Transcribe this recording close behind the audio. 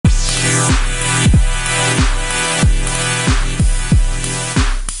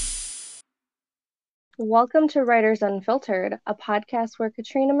Welcome to Writers Unfiltered, a podcast where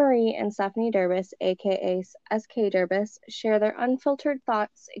Katrina Marie and Stephanie Durbus, aka SK Durbus, share their unfiltered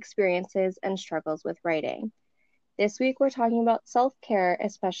thoughts, experiences, and struggles with writing. This week we're talking about self-care,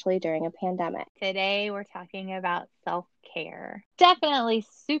 especially during a pandemic. Today we're talking about self-care. Definitely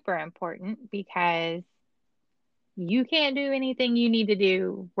super important because you can't do anything you need to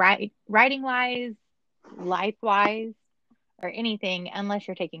do writing-wise, life-wise, or anything unless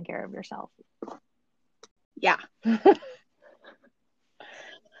you're taking care of yourself. Yeah.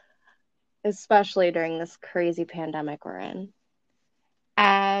 Especially during this crazy pandemic we're in.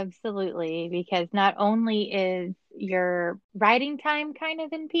 Absolutely, because not only is your writing time kind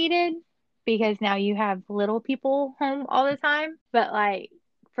of impeded because now you have little people home all the time, but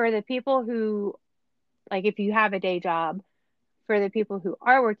for the people who, if you have a day job, for the people who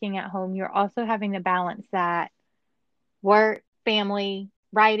are working at home, you're also having to balance that work, family,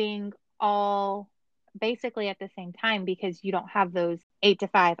 writing, all basically at the same time because you don't have those 8 to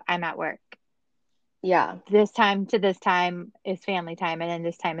 5, I'm at work. Yeah. This time to this time is family time, and then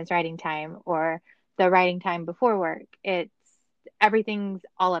this time is writing time, or the writing time before work. Everything's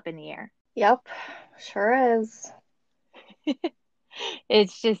all up in the air. Yep, sure is.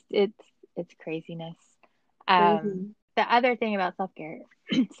 It's craziness. The other thing about self-care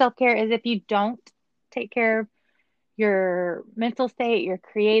is if you don't take care of your mental state, your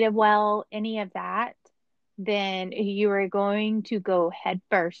creative well, any of that, then you are going to go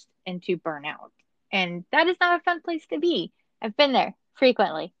headfirst into burnout. And that is not a fun place to be. I've been there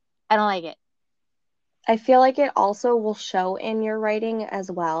frequently. I don't like it. I feel like it also will show in your writing as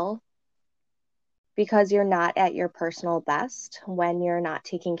well because you're not at your personal best when you're not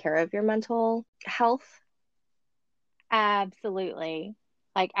taking care of your mental health. Absolutely.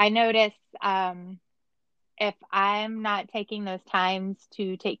 I notice if I'm not taking those times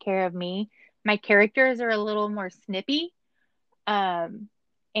to take care of me, my characters are a little more snippy, and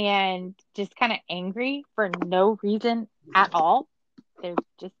just kind of angry for no reason at all. They're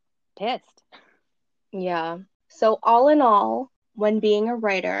just pissed. Yeah. So all in all, when being a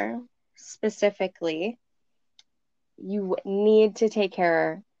writer, specifically, you need to take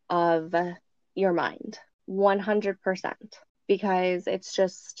care of your mind 100% because it's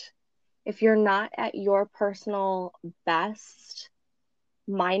just if you're not at your personal best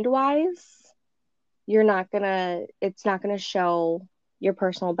mind-wise, it's not gonna show your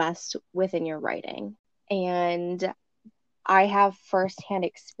personal best within your writing. And I have firsthand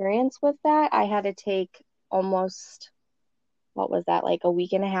experience with that. I had to take almost, what was that, like a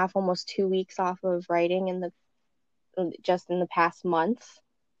week and a half, almost 2 weeks off of writing just in the past month,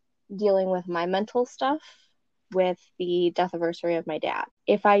 dealing with my mental stuff with the death anniversary of my dad.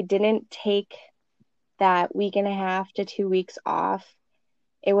 If I didn't take that week and a half to 2 weeks off,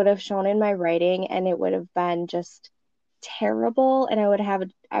 it would have shown in my writing and it would have been just terrible, and I would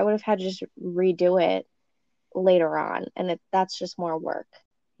have had to just redo it later on, and that's just more work.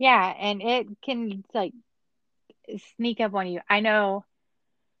 Yeah, and it can sneak up on you. I know,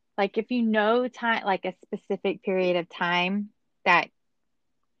 if you know time, a specific period of time that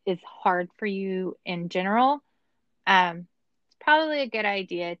is hard for you in general, it's probably a good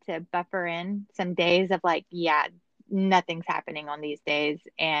idea to buffer in some days of yeah, nothing's happening on these days,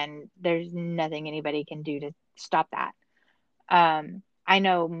 and there's nothing anybody can do to stop that. I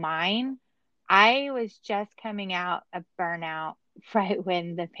know mine, I was just coming out of burnout right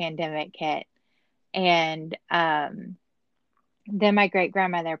when the pandemic hit. And then my great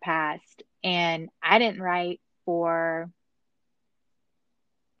grandmother passed, and I didn't write for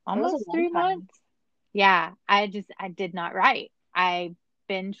It was a almost long 3 months. time. Yeah, I did not write. I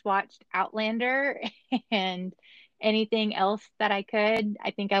binge watched Outlander and anything else that I could.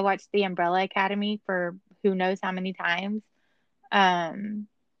 I think I watched The Umbrella Academy for who knows how many times. And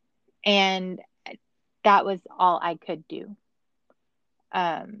that was all I could do.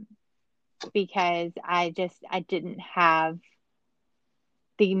 Because I didn't have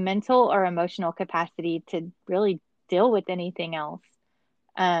the mental or emotional capacity to really deal with anything else.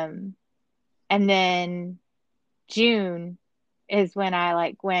 Um, and then June is when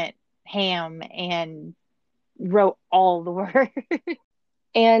I went ham and wrote all the words.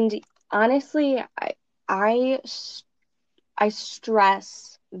 And honestly, I I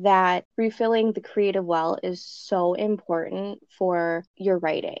stress that refilling the creative well is so important for your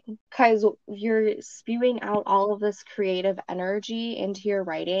writing because you're spewing out all of this creative energy into your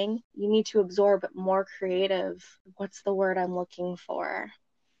writing. You need to absorb more creative, what's the word I'm looking for?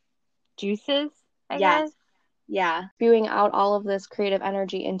 Juices, I Yes. guess. Yeah, spewing out all of this creative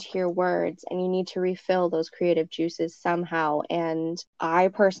energy into your words, and you need to refill those creative juices somehow. And I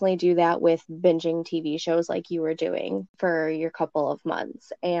personally do that with binging TV shows like you were doing for your couple of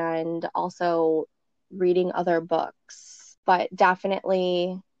months, and also reading other books, but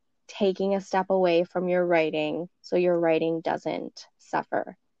definitely taking a step away from your writing so your writing doesn't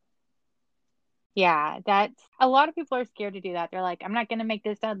suffer. Yeah, that's a lot of people are scared to do that. They're like, I'm not going to make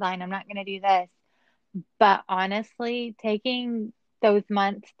this deadline. I'm not going to do this. But honestly, taking those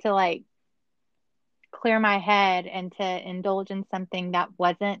months to like clear my head and to indulge in something that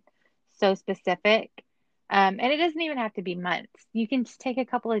wasn't so specific. And it doesn't even have to be months. You can just take a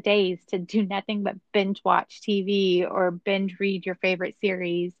couple of days to do nothing but binge watch TV or binge read your favorite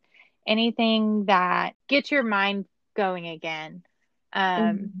series, anything that gets your mind going again. Um,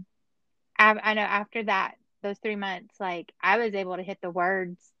 Mhm. I know after that, those 3 months, like I was able to hit the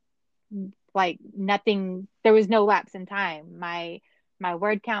words like nothing, there was no lapse in time. My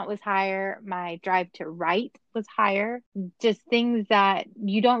word count was higher, my drive to write was higher, just things that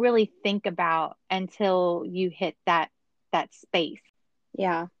you don't really think about until you hit that space.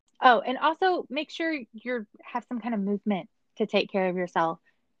 Yeah. Oh, and also make sure you're have some kind of movement to take care of yourself.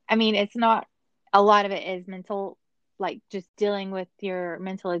 I mean, it's not a lot of it is mental, like just dealing with your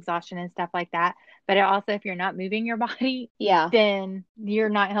mental exhaustion and stuff like that. But it also, if you're not moving your body, Yeah. then you're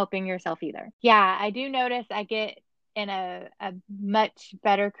not helping yourself either. Yeah, I do notice I get in a much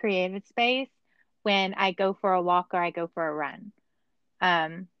better creative space when I go for a walk or I go for a run.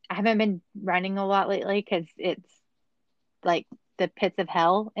 I haven't been running a lot lately because it's like the pits of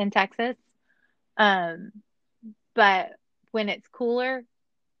hell in Texas. Um, but when it's cooler,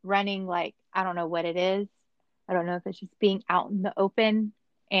 running like I don't know what it is. I don't know if it's just being out in the open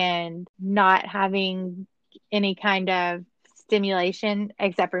and not having any kind of stimulation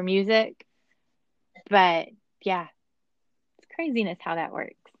except for music. But yeah, it's craziness how that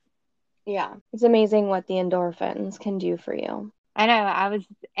works. Yeah. It's amazing what the endorphins can do for you. I know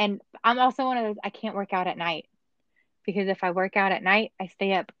and I'm also one of those, I can't work out at night because if I work out at night, I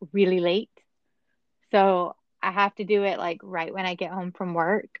stay up really late. So I have to do it like right when I get home from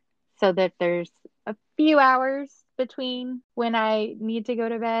work so that there's a few hours between when I need to go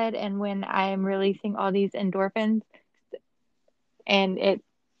to bed and when I am releasing all these endorphins. And it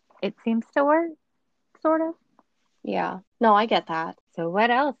seems to work, sort of. Yeah. No, I get that. So what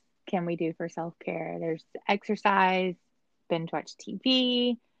else can we do for self-care? There's exercise, binge watch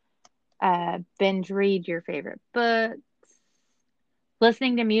TV, binge read your favorite book,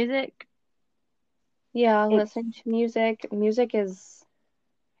 listening to music. Yeah, It's listening to music. Music is,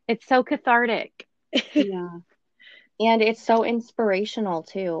 it's so cathartic. yeah. And it's so inspirational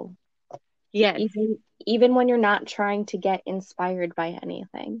too. Yes. Even when you're not trying to get inspired by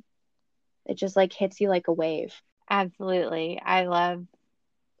anything. It just like hits you like a wave. Absolutely. I love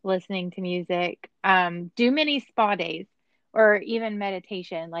listening to music. Do many spa days or even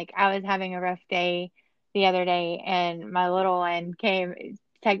meditation. Like I was having a rough day the other day and my little one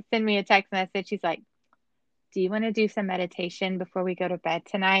send me a text message. She's like, "Do you want to do some meditation before we go to bed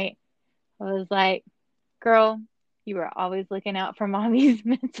tonight?" I was like, "Girl, you were always looking out for mommy's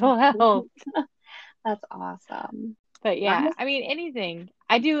mental health." That's awesome. But I yeah, I mean anything.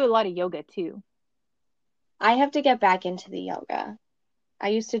 I do a lot of yoga too. I have to get back into the yoga. I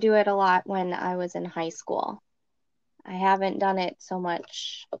used to do it a lot when I was in high school. I haven't done it so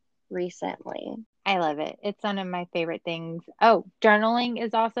much recently. I love it. It's one of my favorite things. Oh, journaling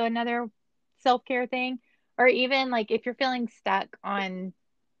is also another self-care thing. Or even like if you're feeling stuck on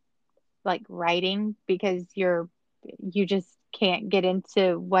like writing because you just can't get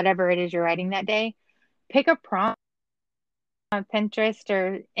into whatever it is you're writing that day, pick a prompt on Pinterest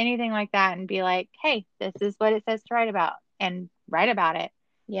or anything like that and be like, "Hey, this is what it says to write about," and write about it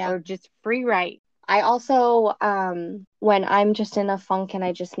Yeah. or just free write. I also, when I'm just in a funk and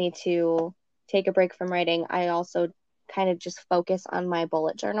I just need to take a break from writing, I also kind of just focus on my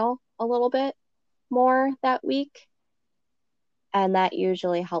bullet journal a little bit more that week. And that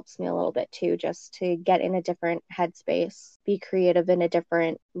usually helps me a little bit too, just to get in a different headspace, be creative in a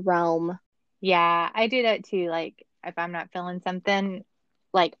different realm. Yeah, I do that too. Like if I'm not feeling something,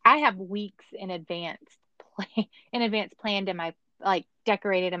 like I have weeks in advance planned in my like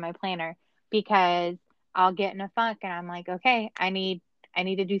decorated in my planner because I'll get in a funk and I'm like, okay, I need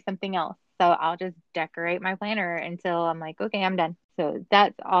to do something else. So I'll just decorate my planner until I'm like, okay, I'm done. So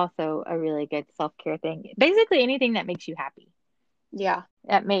that's also a really good self-care thing. Basically anything that makes you happy. Yeah.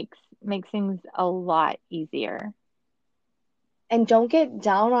 That makes things a lot easier. And don't get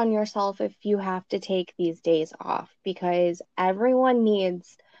down on yourself if you have to take these days off because everyone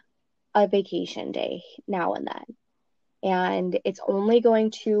needs a vacation day now and then. And it's only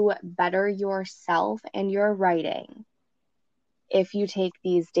going to better yourself and your writing if you take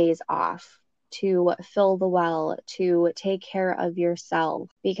these days off to fill the well, to take care of yourself.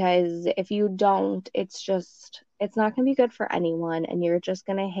 Because if you don't, it's not going to be good for anyone. And you're just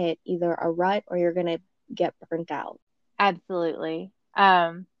going to hit either a rut or you're going to get burnt out. Absolutely.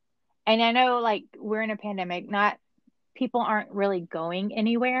 And I know like we're in a pandemic, not people aren't really going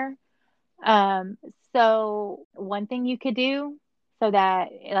anywhere. Um, so one thing you could do so that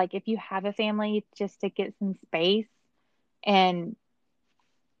like if you have a family just to get some space and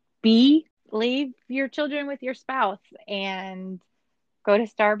leave your children with your spouse and go to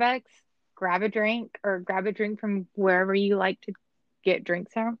Starbucks, grab a drink or grab a drink from wherever you like to get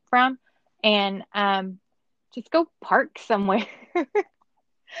drinks from and just go park somewhere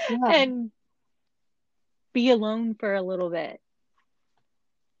Yeah, and be alone for a little bit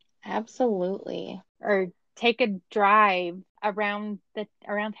absolutely. or take a drive around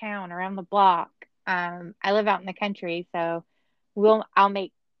town, around the block. I live out in the country, so I'll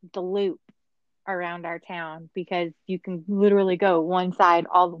make the loop around our town because you can literally go one side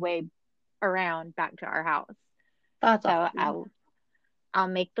all the way around back to our house. That's So awesome. I'll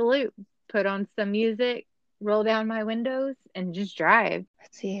make the loop, put on some music, roll down my windows, and just drive.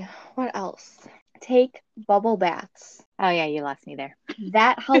 Let's see, what else? Take bubble baths. Oh yeah, you lost me there.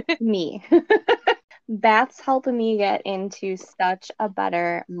 That helps me. Baths help me get into such a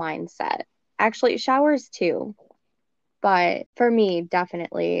better mindset. Actually, showers too, but for me,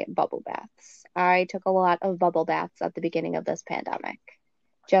 definitely bubble baths. I took a lot of bubble baths at the beginning of this pandemic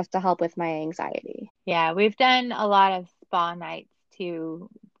just to help with my anxiety. Yeah, we've done a lot of spa nights too.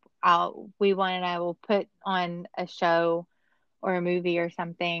 One and I will put on a show or a movie or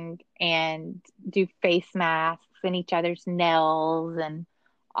something and do face masks and each other's nails and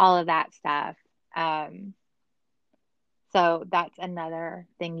all of that stuff. Um, so that's another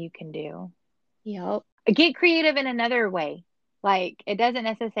thing you can do. Yep. Get creative in another way. Like it doesn't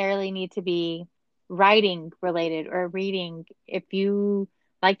necessarily need to be writing related or reading. If you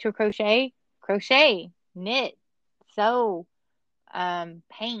like to crochet, knit, sew,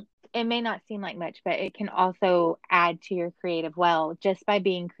 paint. It may not seem like much, but it can also add to your creative well just by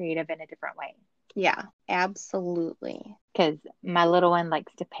being creative in a different way. Yeah, absolutely. Because my little one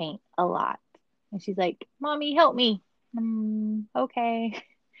likes to paint a lot. And she's like, Mommy, help me. Okay.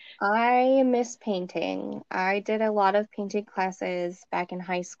 I miss painting. I did a lot of painting classes back in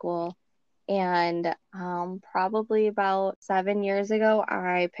high school. And probably about 7 years ago,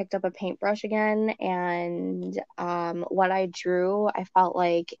 I picked up a paintbrush again. And what I drew, I felt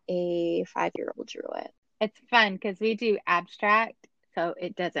like a 5-year-old drew it. It's fun because we do abstract, so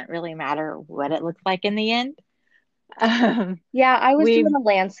it doesn't really matter what it looks like in the end. Um, Yeah, I was doing we've, a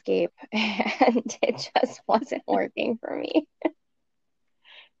landscape and it just wasn't working for me.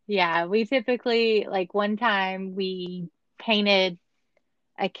 yeah, we typically, like one time we painted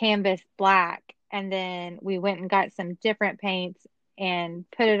a canvas black and then we went and got some different paints and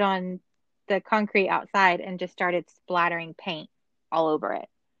put it on the concrete outside and just started splattering paint all over it.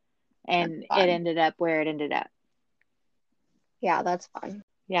 That's And it fun. ended up where it ended up. Yeah, that's fun.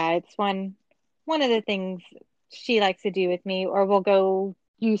 Yeah, it's one of the things she likes to do with me, or we'll go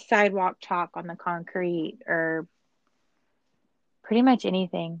use sidewalk chalk on the concrete or pretty much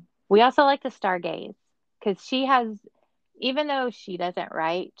anything. We also like to stargaze because even though she doesn't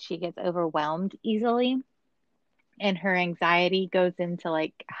write, she gets overwhelmed easily and her anxiety goes into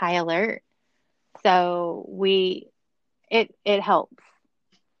like high alert. So it helps.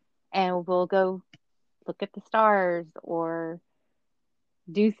 And we'll go look at the stars or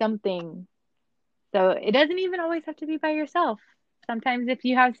do something. So it doesn't even always have to be by yourself. Sometimes if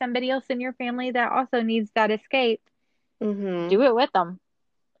you have somebody else in your family that also needs that escape, Mm-hmm. do it with them.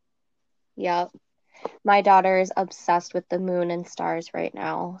 Yep. My daughter is obsessed with the moon and stars right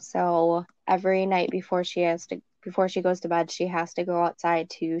now. So every night before she goes to bed, she has to go outside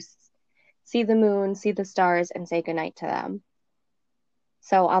to see the moon, see the stars, and say goodnight to them.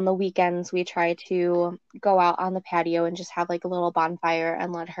 So on the weekends, we try to go out on the patio and just have like a little bonfire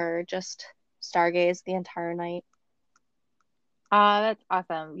and let her just stargaze the entire night. That's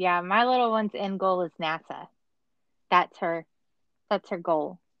awesome. Yeah, my little one's end goal is NASA. That's her that's her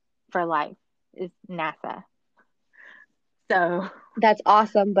goal for life is NASA. So, That's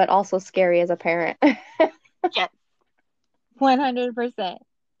awesome, but also scary as a parent. yes, 100%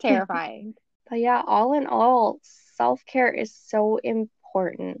 terrifying. But yeah, all in all, self-care is so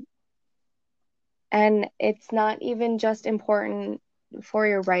important. And it's not even just important for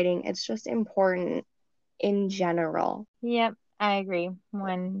your writing, it's just important in general. Yep. I agree.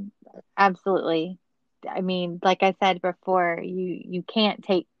 When absolutely. I mean, like I said before, you can't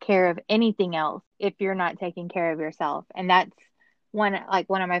take care of anything else if you're not taking care of yourself. And that's one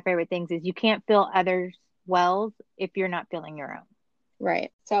of my favorite things is you can't fill others' wells if you're not filling your own.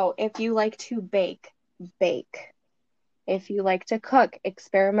 Right. So if you like to bake, bake. If you like to cook,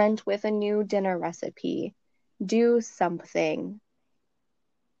 experiment with a new dinner recipe. Do something.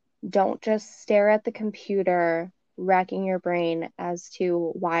 Don't just stare at the computer, racking your brain as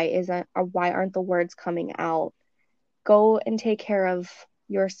to why aren't the words coming out. Go and take care of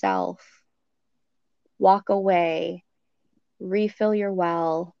yourself. Walk away. Refill your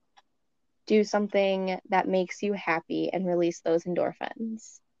well. Do something that makes you happy and release those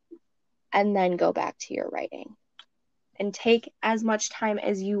endorphins. And then go back to your writing. And take as much time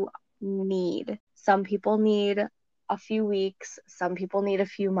as you need. Some people need a few weeks, some people need a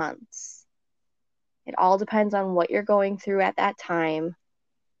few months. It all depends on what you're going through at that time,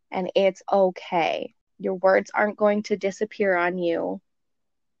 and it's okay. Your words aren't going to disappear on you.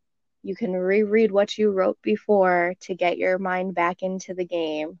 You can reread what you wrote before to get your mind back into the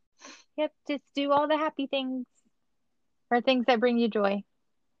game. Yep, just do all the happy things or things that bring you joy.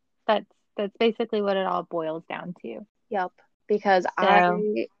 That's basically what it all boils down to. Yep, because So,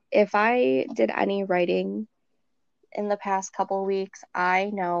 if I did any writing in the past couple weeks, I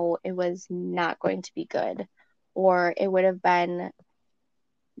know it was not going to be good, or it would have been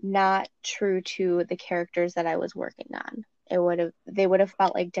not true to the characters that I was working on. They would have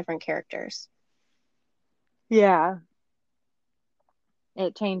felt like different characters. yeah,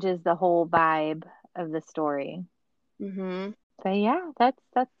 it changes the whole vibe of the story. Mm-hmm. But yeah, that's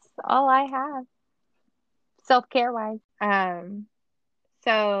all I have self-care wise.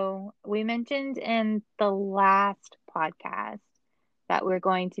 So we mentioned in the last podcast that we're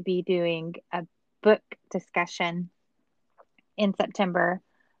going to be doing a book discussion in September.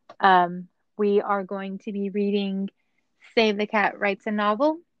 We are going to be reading Save the Cat Writes a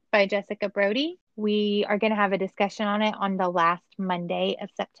Novel by Jessica Brody. We are going to have a discussion on it on the last Monday of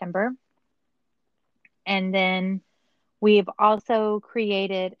September. And then we've also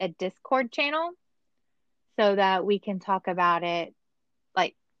created a Discord channel so that we can talk about it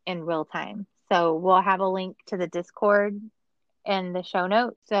like in real time. So we'll have a link to the Discord in the show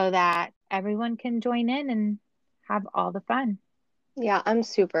notes so that everyone can join in and have all the fun. Yeah, I'm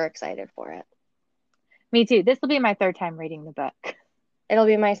super excited for it. Me too. This will be my third time reading the book. It'll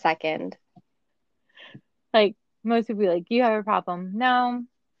be my second. Like most people be like, you have a problem. No,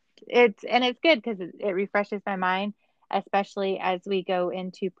 it's good because it refreshes my mind, especially as we go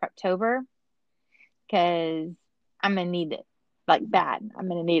into Preptober, because I'm gonna need it like bad. I'm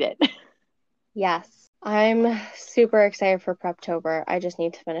gonna need it. Yes. I'm super excited for Preptober. I just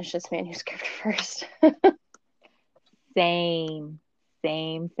need to finish this manuscript first. Same,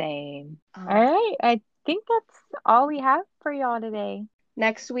 same. All Um, right, I think that's all we have for y'all today.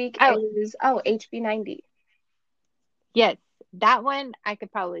 Next week Oh, is HB90. yes, that one I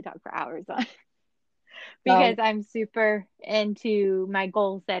could probably talk for hours on because So, I'm super into my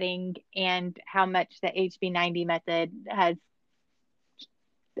goal setting and how much the HB90 method has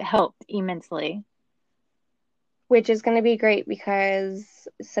helped immensely. which is going to be great because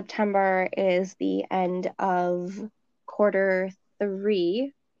September is the end of quarter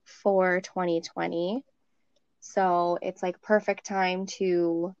 3 for 2020. So it's like perfect time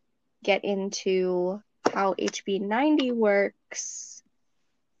to get into how HB90 works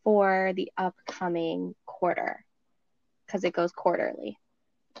for the upcoming quarter because it goes quarterly.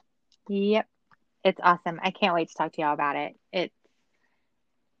 Yep, it's awesome. I can't wait to talk to y'all about it.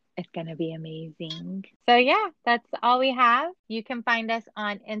 It's gonna be amazing. So yeah, that's all we have. You can find us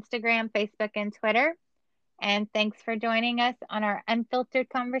on Instagram, Facebook, and Twitter. And thanks for joining us on our unfiltered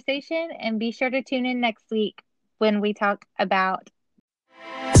conversation. And be sure to tune in next week when we talk about